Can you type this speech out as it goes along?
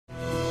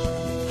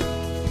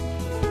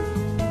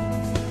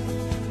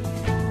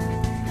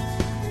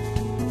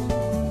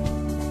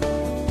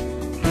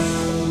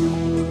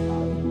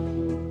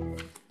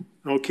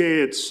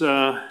Okay, it's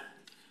time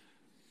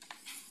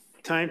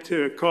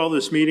to call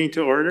this meeting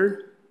to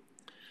order.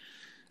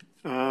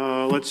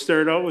 Let's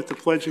start out with the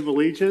Pledge of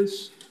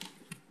Allegiance.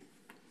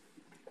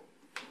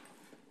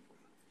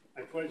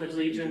 I pledge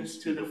allegiance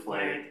to the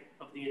flag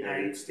of the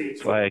United States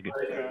of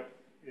America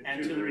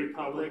and to the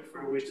republic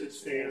for which it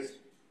stands,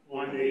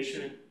 one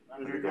nation,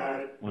 under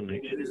God,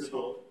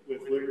 indivisible,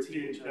 with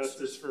liberty and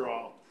justice for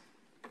all.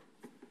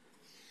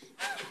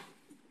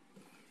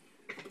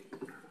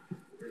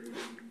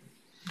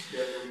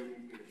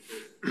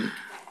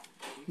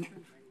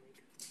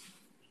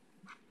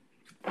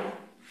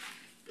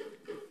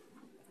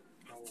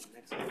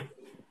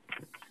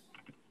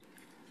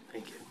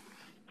 Thank you.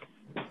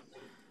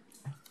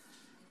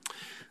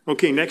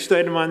 Okay, next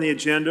item on the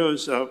agenda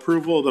is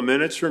approval of the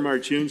minutes from our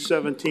June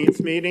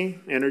 17th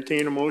meeting.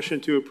 Entertain a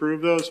motion to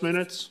approve those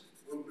minutes.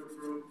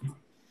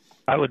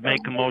 I would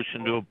make a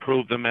motion to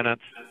approve the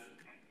minutes.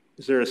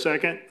 Is there a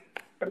second?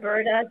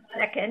 Roberta,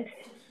 second.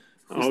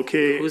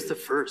 Okay. Who's the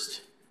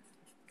first?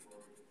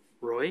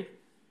 Roy?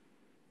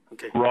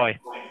 Okay. Roy.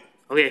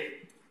 Okay.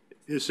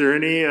 Is there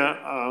any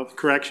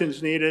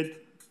corrections needed?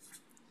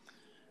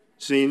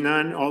 Seeing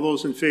none, all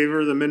those in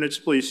favor of the minutes,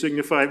 please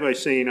signify by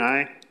saying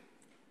aye.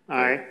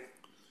 Aye.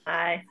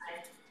 Aye.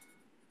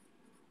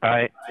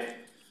 Aye.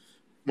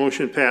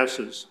 Motion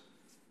passes.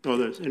 Oh,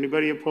 there's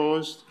anybody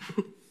opposed?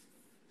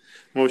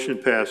 Motion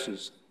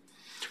passes.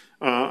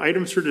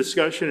 Items for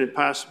discussion and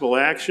possible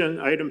action.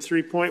 Item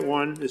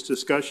 3.1 is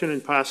discussion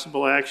and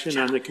possible action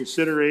on the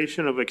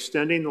consideration of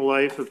extending the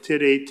life of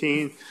TID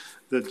 18,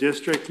 the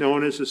district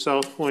known as the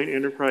South Point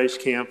Enterprise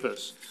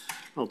Campus.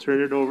 I'll turn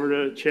it over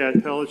to Chad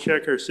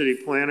Pelichek, our city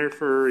planner,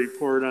 for a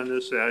report on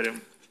this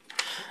item.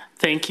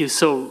 Thank you.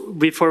 So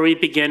before we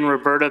begin,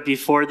 Roberta,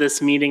 before this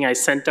meeting, I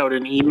sent out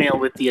an email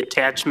with the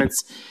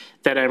attachments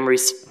that I'm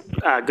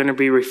going to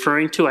be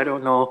referring to. I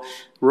don't know,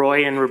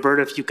 Roy and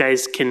Roberta, if you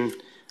guys can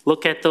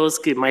look at those,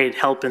 it might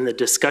help in the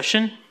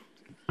discussion.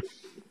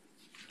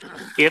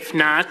 If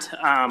not,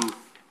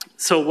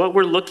 so what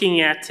we're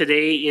looking at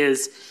today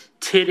is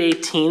TID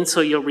 18. So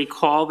you'll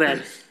recall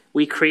that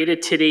we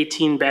created TID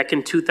 18 back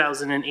in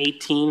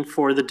 2018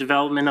 for the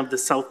development of the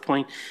South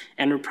Point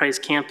Enterprise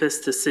Campus,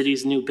 the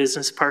city's new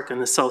business park on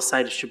the south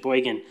side of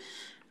Sheboygan.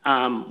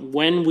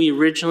 When we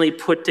originally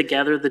put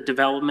together the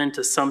development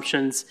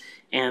assumptions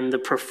and the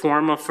pro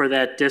forma for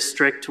that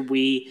district,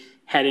 we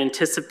had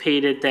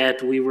anticipated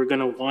that we were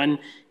going to, one,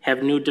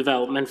 have new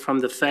development from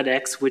the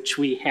FedEx, which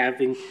we have,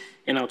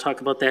 and I'll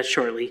talk about that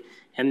shortly,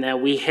 and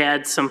that we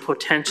had some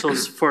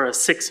potentials for a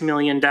 $6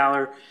 million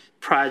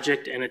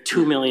project and a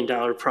 $2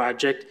 million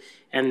project,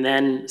 and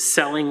then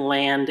selling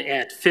land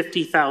at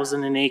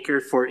 $50,000 an acre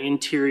for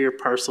interior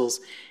parcels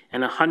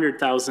and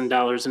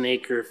 $100,000 an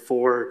acre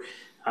for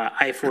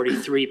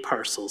I-43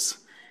 parcels.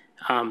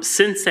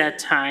 Since that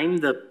time,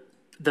 the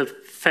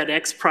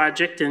FedEx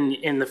project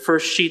in the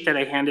first sheet that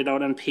I handed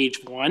out on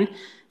page 1,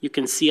 you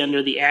can see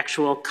under the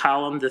actual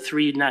column, the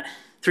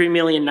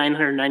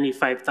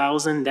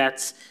 $3,995,000,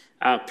 that's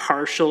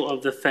partial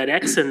of the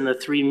FedEx, and the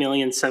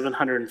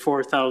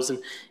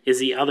 $3,704,000 is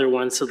the other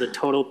one. So the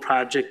total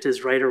project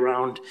is right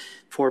around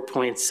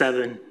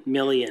 $4.7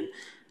 million.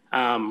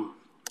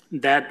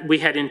 That we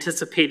had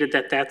anticipated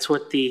that that's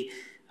what the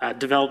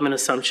development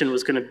assumption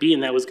was going to be,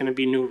 and that was going to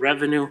be new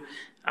revenue.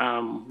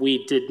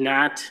 We did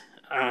not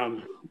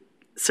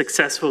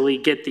successfully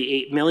get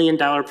the $8 million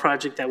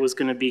project that was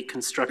going to be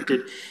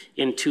constructed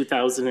in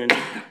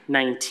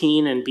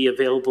 2019 and be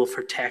available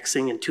for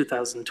taxing in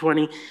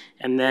 2020.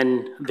 And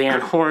then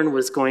Van Horn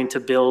was going to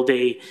build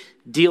a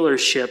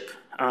dealership,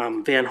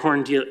 Hyundai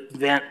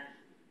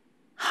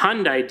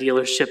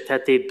dealership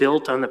that they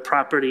built on the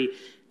property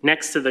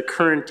next to the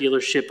current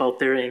dealership out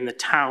there in the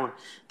town.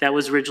 That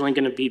was originally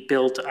going to be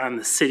built on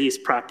the city's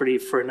property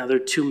for another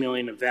 $2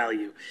 million of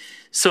value.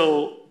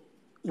 So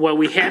what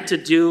we had to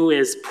do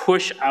is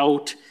push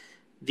out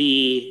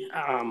the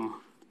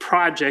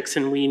projects,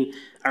 and we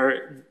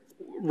are,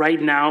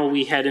 right now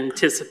we had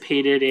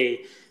anticipated a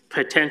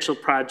potential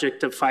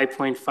project of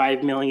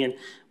 $5.5 million,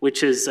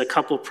 which is a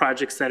couple of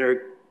projects that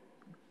are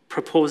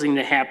proposing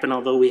to happen,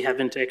 although we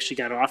haven't actually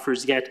got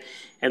offers yet.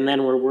 And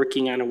then we're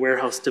working on a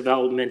warehouse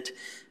development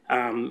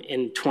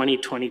in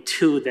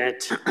 2022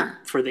 that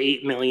for the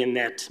 $8 million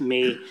that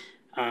may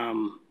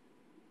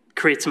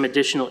create some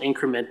additional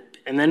increment.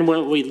 And then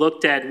what we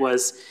looked at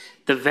was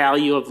the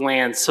value of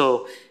land.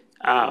 So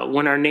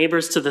when our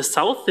neighbors to the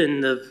south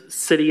in the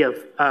city of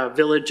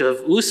village of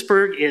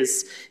Oostburg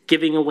is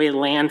giving away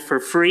land for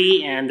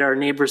free, and our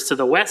neighbors to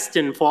the west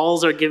in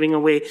Falls are giving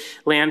away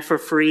land for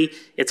free,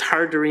 it's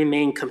hard to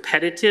remain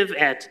competitive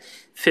at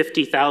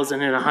 $50,000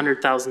 and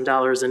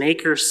 $100,000 an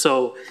acre.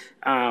 So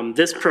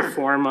this pro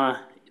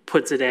forma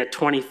puts it at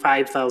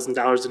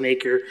 $25,000 an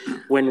acre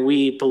when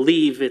we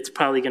believe it's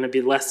probably going to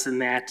be less than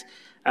that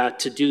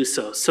to do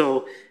so.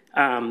 So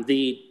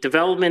the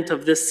development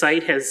of this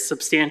site has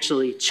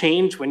substantially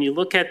changed. When you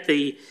look at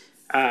the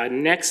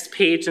next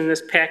page in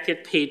this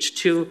packet, page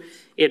 2,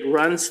 it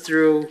runs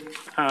through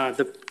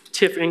the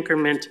TIF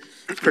increment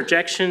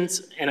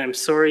projections, and I'm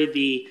sorry,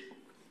 the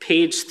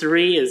page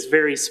 3 is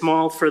very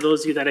small. For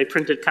those of you that I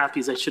printed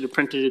copies, I should have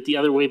printed it the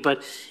other way.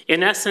 But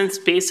in essence,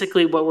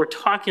 basically what we're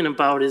talking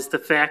about is the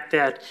fact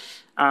that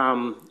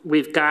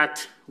we've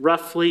got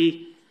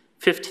roughly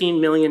 $15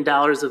 million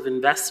of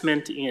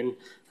investment in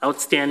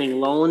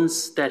outstanding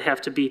loans that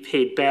have to be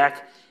paid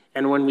back.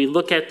 And when we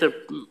look at the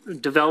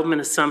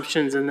development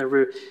assumptions and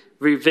the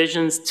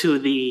revisions to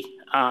the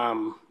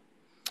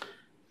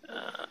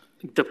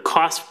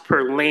cost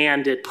per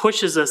land, it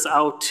pushes us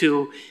out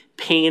to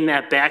paying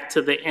that back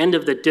to the end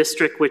of the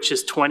district, which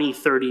is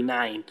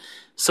 2039.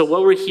 So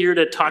what we're here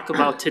to talk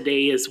about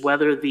today is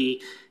whether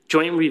the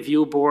Joint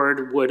Review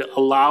Board would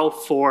allow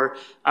for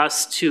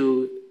us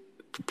to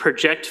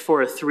project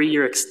for a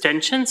 3-year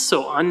extension.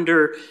 So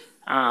under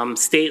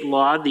state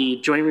law, the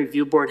Joint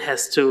Review Board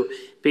has to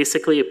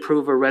basically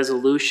approve a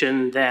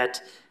resolution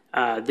that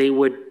they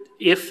would,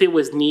 if it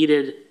was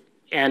needed,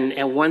 and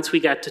once we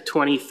got to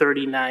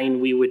 2039,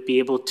 we would be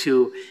able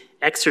to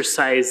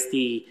exercise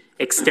the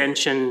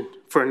extension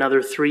for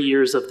another 3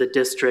 years of the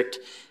district.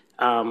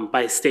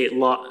 By state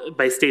law,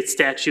 by state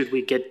statute,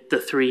 we get the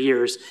 3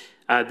 years.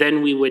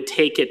 Then we would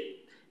take it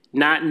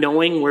not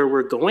knowing where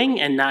we're going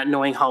and not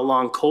knowing how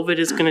long COVID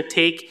is going to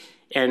take.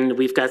 And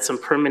we've got some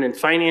permanent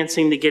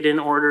financing to get in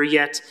order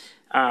yet.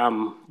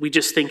 We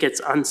just think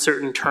it's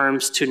uncertain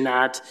terms to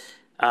not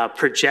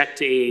project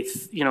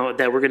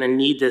that we're going to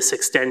need this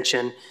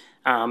extension.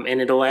 And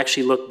it'll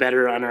actually look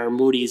better on our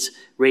Moody's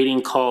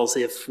rating calls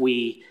if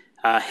we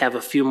have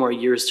a few more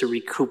years to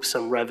recoup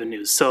some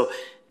revenues. So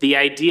the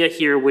idea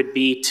here would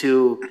be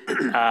to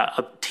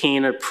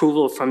obtain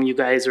approval from you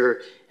guys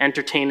or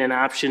entertain an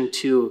option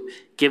to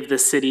give the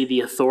city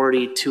the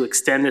authority to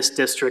extend this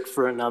district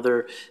for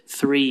another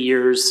 3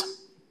 years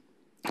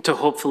to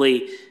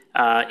hopefully,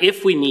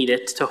 if we need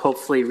it, to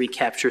hopefully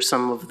recapture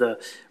some of the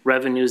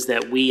revenues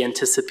that we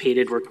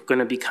anticipated were going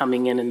to be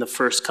coming in the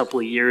first couple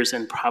of years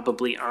and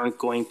probably aren't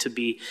going to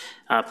be,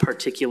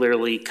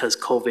 particularly because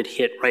COVID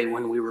hit right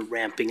when we were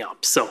ramping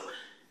up. So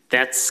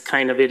that's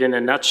kind of it in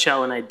a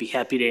nutshell, and I'd be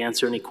happy to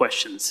answer any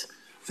questions.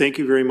 Thank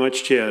you very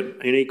much, Chad.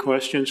 Any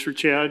questions for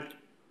Chad?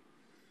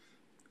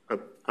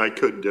 I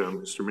could,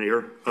 Mr.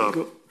 Mayor.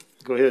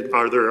 Go ahead.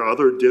 Are there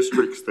other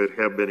districts that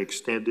have been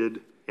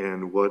extended,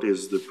 and what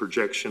is the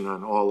projection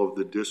on all of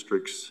the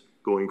districts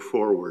going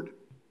forward?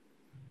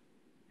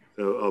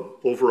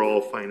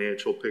 Overall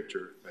financial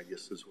picture, I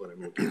guess, is what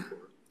I'm looking for.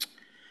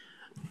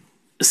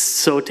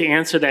 So to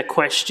answer that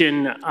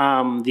question,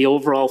 the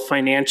overall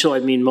financial, I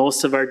mean,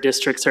 most of our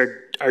districts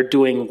are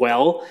doing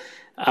well.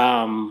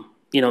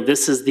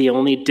 This is the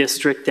only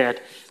district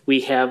that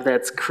we have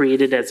that's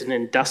created as an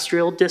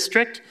industrial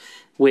district,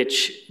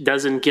 which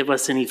doesn't give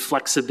us any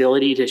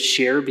flexibility to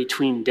share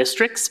between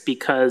districts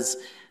because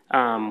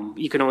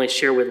you can only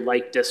share with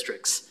like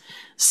districts.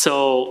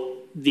 So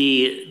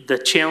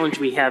the challenge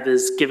we have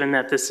is, given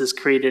that this is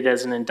created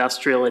as an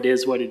industrial, it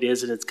is what it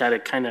is, and it's got to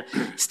kind of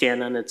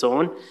stand on its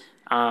own.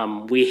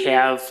 We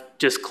have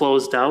just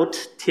closed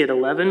out TID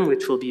 11,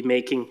 which will be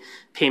making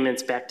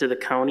payments back to the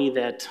county,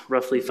 that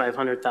roughly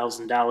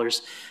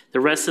 $500,000. The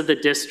rest of the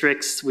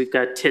districts, we've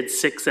got TID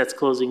 6 that's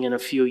closing in a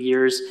few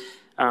years.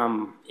 I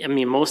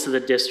mean, most of the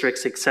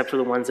districts, except for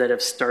the ones that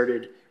have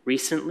started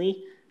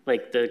recently,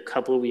 like the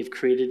couple we've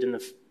created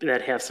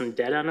that have some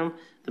debt on them,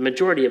 the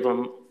majority of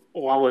them,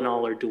 all in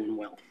all, are doing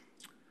well.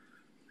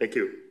 Thank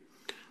you.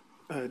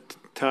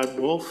 Todd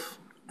Wolf,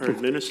 our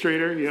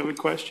administrator, you have a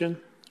question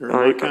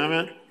or a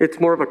comment? It's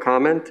more of a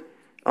comment.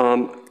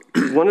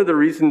 One of the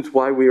reasons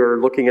why we are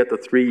looking at the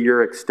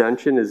 3-year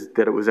extension is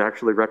that it was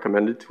actually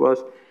recommended to us.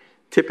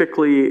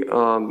 Typically,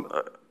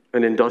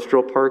 an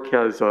industrial park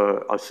has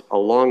a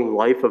long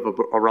life of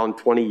around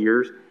 20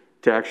 years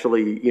to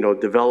actually,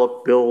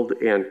 develop, build,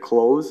 and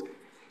close.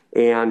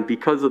 And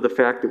because of the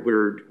fact that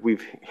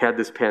we've had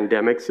this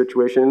pandemic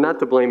situation, and not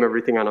to blame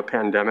everything on a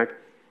pandemic,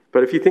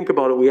 but if you think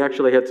about it, we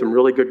actually had some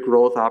really good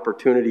growth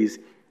opportunities,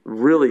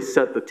 really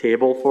set the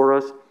table for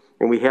us,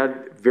 and we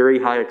had very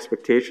high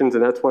expectations,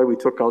 and that's why we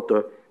took out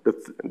the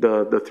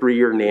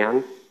 3-year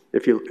NAN,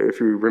 if you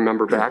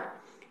remember back.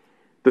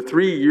 The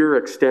 3-year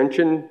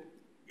extension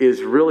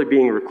is really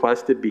being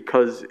requested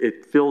because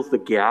it fills the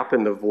gap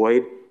and the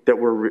void that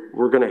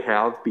we're going to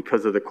have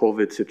because of the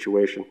COVID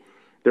situation.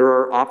 There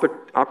are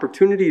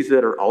opportunities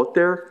that are out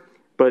there,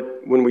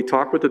 but when we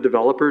talk with the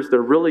developers,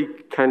 they're really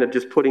kind of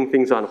just putting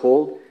things on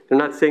hold. They're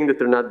not saying that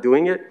they're not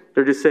doing it.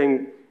 They're just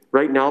saying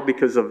right now,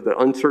 because of the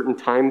uncertain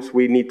times,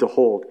 we need to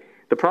hold.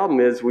 The problem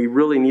is we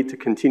really need to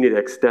continue to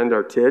extend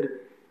our TID,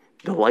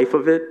 the life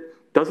of it.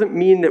 Doesn't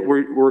mean that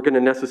we're going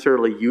to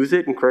necessarily use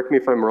it, and correct me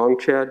if I'm wrong,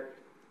 Chad.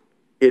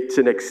 It's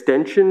an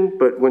extension,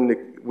 but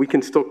we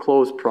can still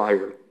close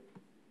prior.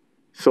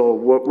 So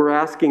what we're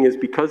asking is,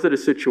 because of the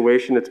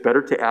situation, it's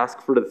better to ask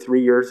for the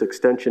 3 years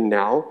extension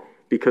now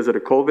because of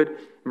the COVID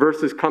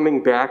versus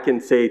coming back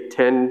in, say,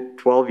 10,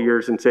 12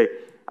 years and say,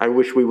 I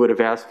wish we would have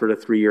asked for the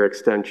 3-year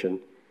extension.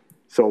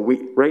 So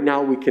right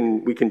now we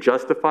can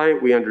justify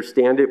it, we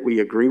understand it, we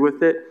agree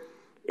with it,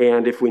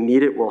 and if we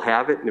need it, we'll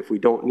have it, and if we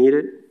don't need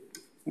it,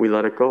 we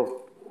let it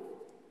go.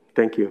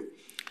 Thank you.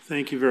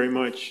 Thank you very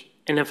much.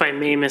 And if I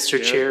may, Mr.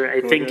 Yeah, Chair,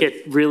 I go think ahead.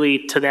 it really,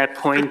 to that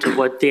point of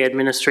what the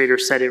administrator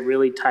said, it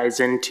really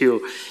ties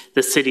into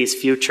the city's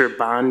future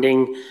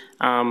bonding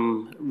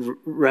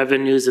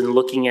revenues and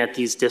looking at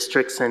these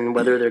districts and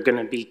whether they're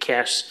going to be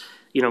cash,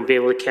 be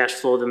able to cash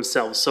flow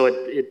themselves. So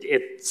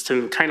it's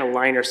to kind of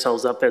line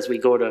ourselves up as we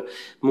go to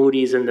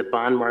Moody's and the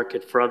bond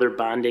market for other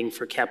bonding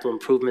for capital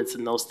improvements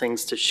and those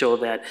things to show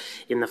that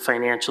in the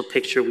financial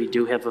picture, we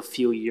do have a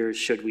few years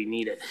should we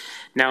need it.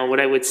 Now, what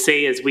I would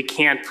say is we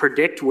can't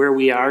predict where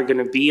we are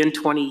going to be in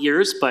 20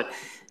 years, but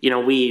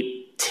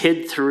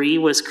TID 3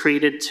 was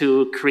created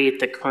to create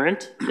the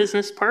current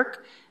business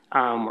park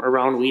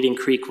around Weeden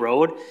Creek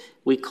Road.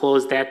 We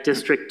closed that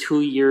district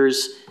 2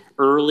 years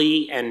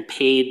early and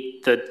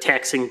paid the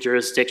taxing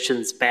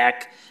jurisdictions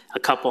back a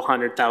couple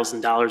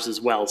 $100,000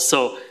 as well.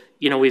 So,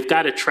 we've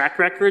got a track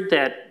record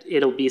that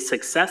it'll be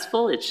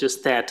successful. It's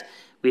just that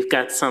we've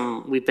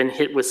been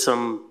hit with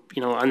some,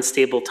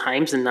 unstable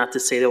times, and not to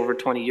say that over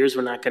 20 years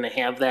we're not going to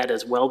have that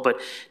as well,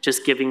 but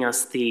just giving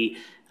us the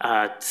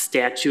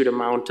statute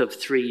amount of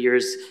 3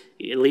 years,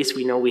 at least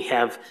we know we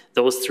have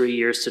those 3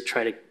 years to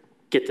try to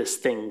get this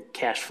thing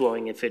cash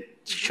flowing if it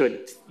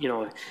should,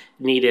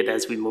 need it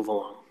as we move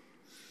along.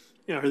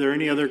 Yeah, are there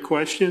any other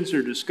questions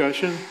or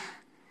discussion?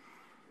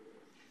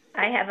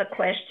 I have a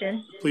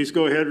question. Please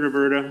go ahead,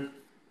 Roberta.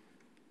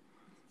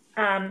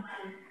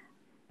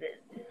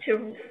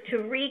 To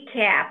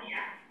recap,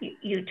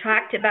 you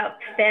talked about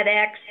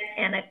FedEx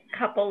and a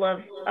couple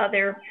of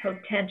other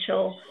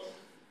potential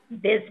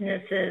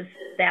businesses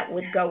that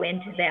would go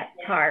into that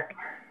park.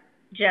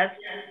 Just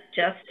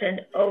an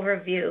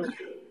overview.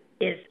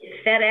 Is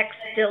FedEx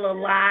still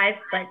alive,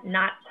 but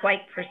not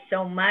quite for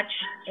so much?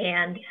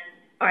 And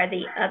are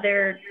the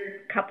other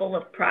couple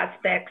of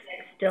prospects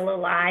still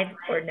alive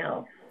or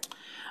no?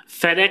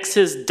 FedEx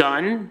is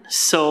done.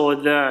 So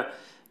the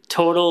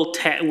total,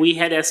 we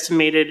had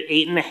estimated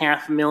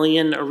 $8.5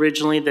 million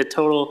originally. The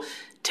total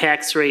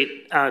tax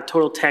rate,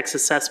 total tax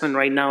assessment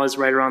right now is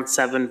right around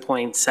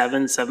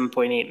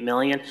 7.8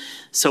 million.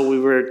 So we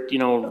were,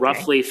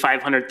 roughly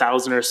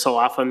 500,000 or so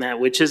off on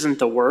that, which isn't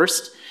the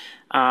worst.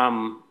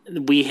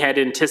 We had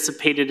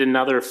anticipated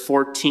another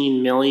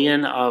 14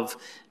 million of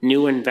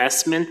new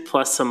investment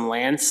plus some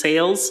land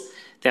sales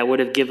that would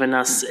have given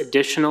us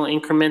additional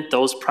increment.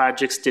 Those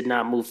projects did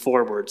not move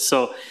forward.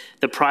 So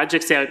the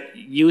projects that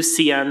you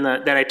see on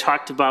that I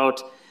talked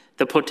about,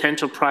 the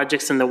potential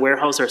projects in the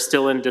warehouse are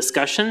still in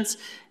discussions.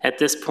 At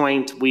this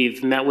point,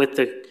 we've met with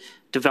the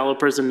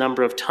developers a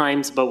number of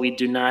times, but we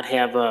do not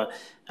have a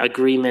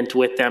agreement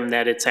with them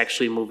that it's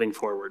actually moving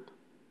forward.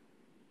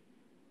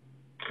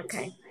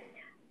 Okay.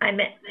 I'm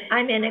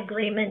in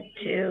agreement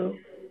to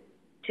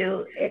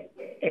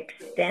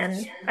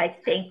extend. I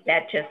think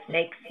that just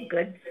makes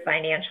good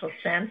financial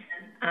sense,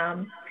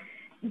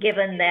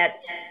 given that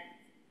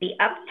the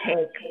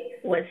uptake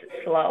was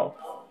slow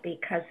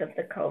because of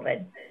the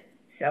COVID.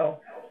 So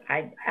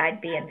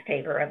I'd be in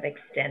favor of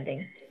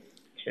extending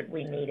should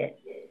we need it.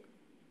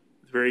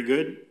 Very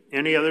good.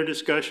 Any other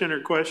discussion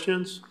or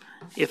questions?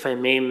 If I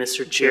may,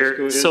 Mr. Chair. Yes,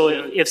 go ahead, so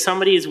Ken. if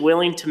somebody is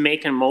willing to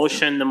make a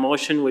motion, the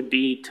motion would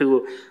be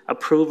to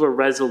approve a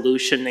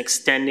resolution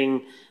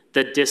extending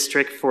the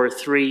district for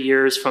 3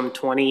 years from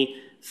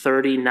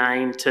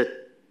 2039 to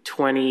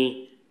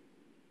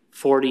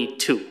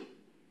 2042.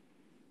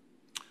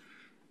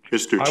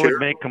 Mr. Chair. I would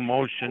make a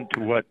motion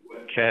to what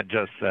Chad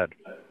just said.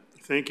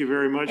 Thank you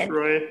very much, And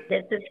Roy.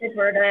 this is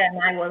Roberta,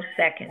 and I will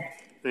second.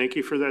 Thank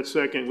you for that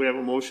second. We have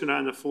a motion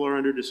on the floor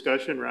under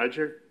discussion.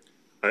 Roger?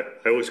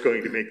 I was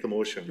going to make the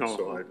motion, Oh,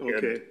 so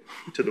okay.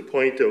 and to the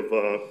point of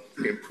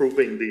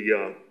improving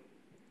the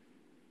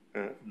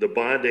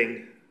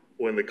bonding,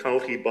 when the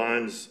county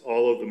bonds,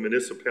 all of the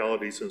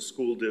municipalities and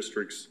school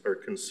districts are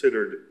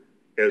considered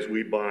as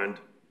we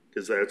bond,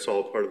 because that's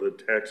all part of the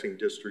taxing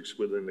districts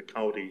within the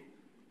county.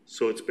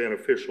 So it's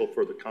beneficial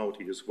for the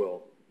county as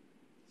well.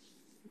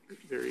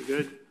 Very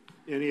good.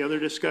 Any other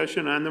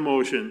discussion on the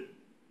motion?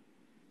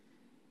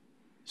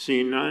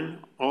 Seeing none,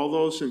 all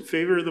those in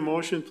favor of the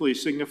motion,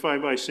 please signify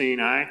by saying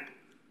aye.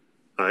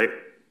 Aye.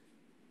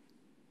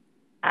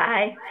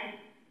 Aye.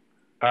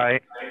 Aye.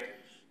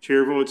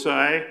 Chair votes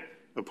aye.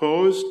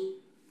 Opposed?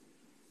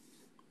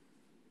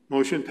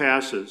 Motion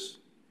passes.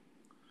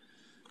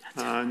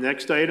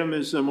 Next item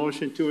is a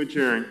motion to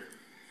adjourn.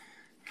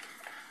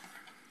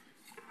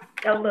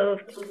 So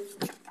moved.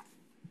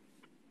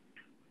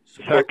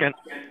 Second.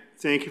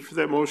 Thank you for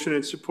that motion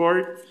and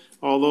support.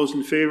 All those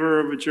in favor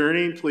of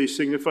adjourning, please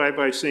signify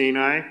by saying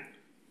aye.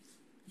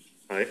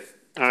 Aye.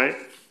 Aye.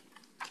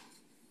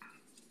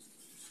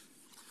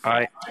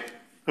 Aye.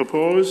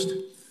 Opposed?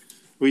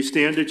 We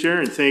stand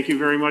adjourned. Thank you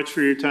very much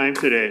for your time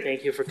today.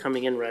 Thank you for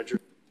coming in, Roger.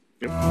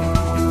 Yep.